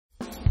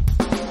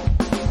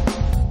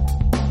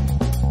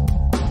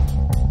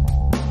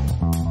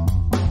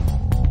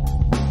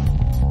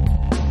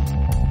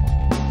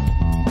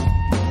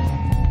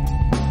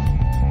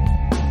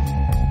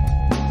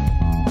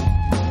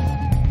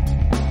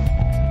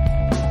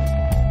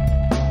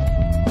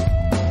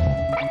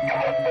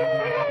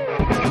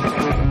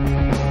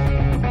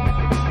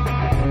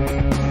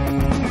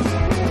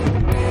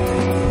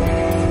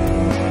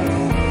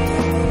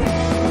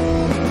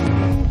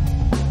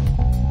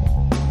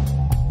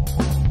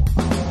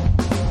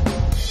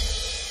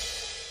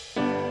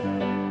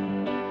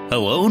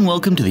Hello and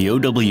welcome to the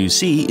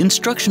OWC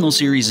instructional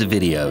series of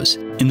videos.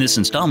 In this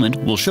installment,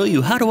 we'll show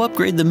you how to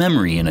upgrade the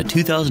memory in a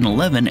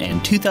 2011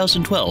 and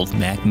 2012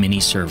 Mac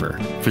Mini server.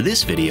 For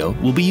this video,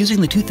 we'll be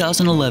using the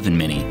 2011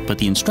 Mini, but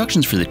the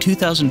instructions for the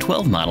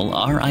 2012 model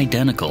are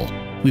identical.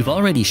 We've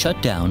already shut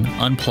down,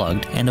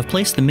 unplugged, and have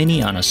placed the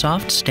Mini on a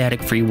soft,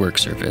 static-free work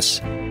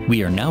surface.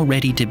 We are now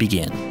ready to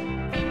begin.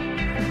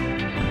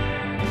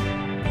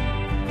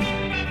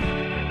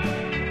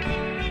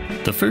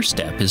 The first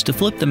step is to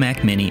flip the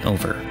Mac Mini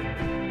over.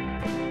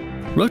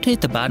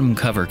 Rotate the bottom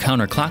cover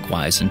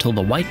counterclockwise until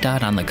the white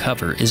dot on the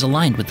cover is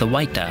aligned with the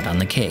white dot on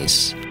the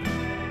case.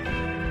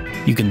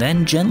 You can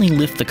then gently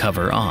lift the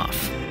cover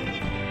off.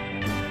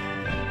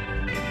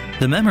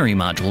 The memory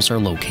modules are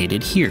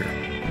located here.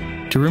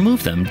 To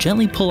remove them,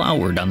 gently pull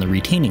outward on the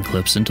retaining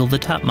clips until the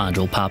top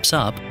module pops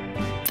up,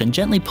 then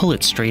gently pull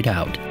it straight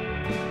out.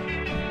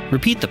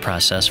 Repeat the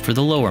process for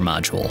the lower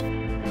module.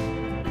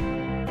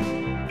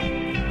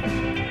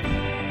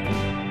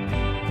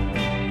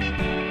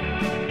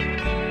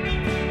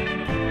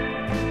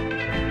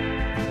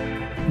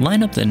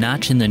 Line up the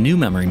notch in the new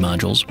memory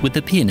modules with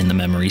the pin in the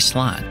memory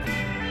slot.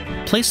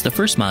 Place the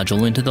first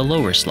module into the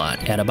lower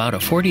slot at about a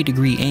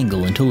 40-degree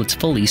angle until it's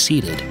fully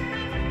seated.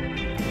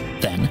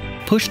 Then,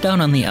 push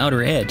down on the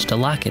outer edge to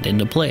lock it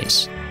into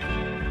place.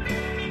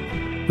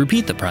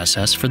 Repeat the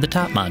process for the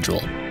top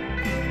module.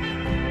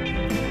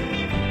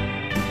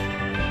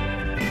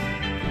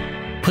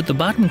 Put the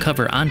bottom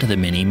cover onto the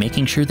Mini,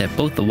 making sure that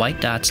both the white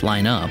dots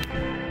line up.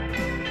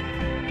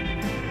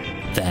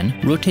 Then,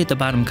 rotate the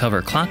bottom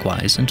cover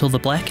clockwise until the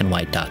black and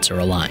white dots are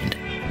aligned.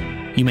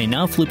 You may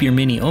now flip your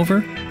Mini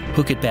over,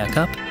 hook it back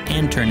up,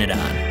 and turn it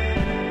on.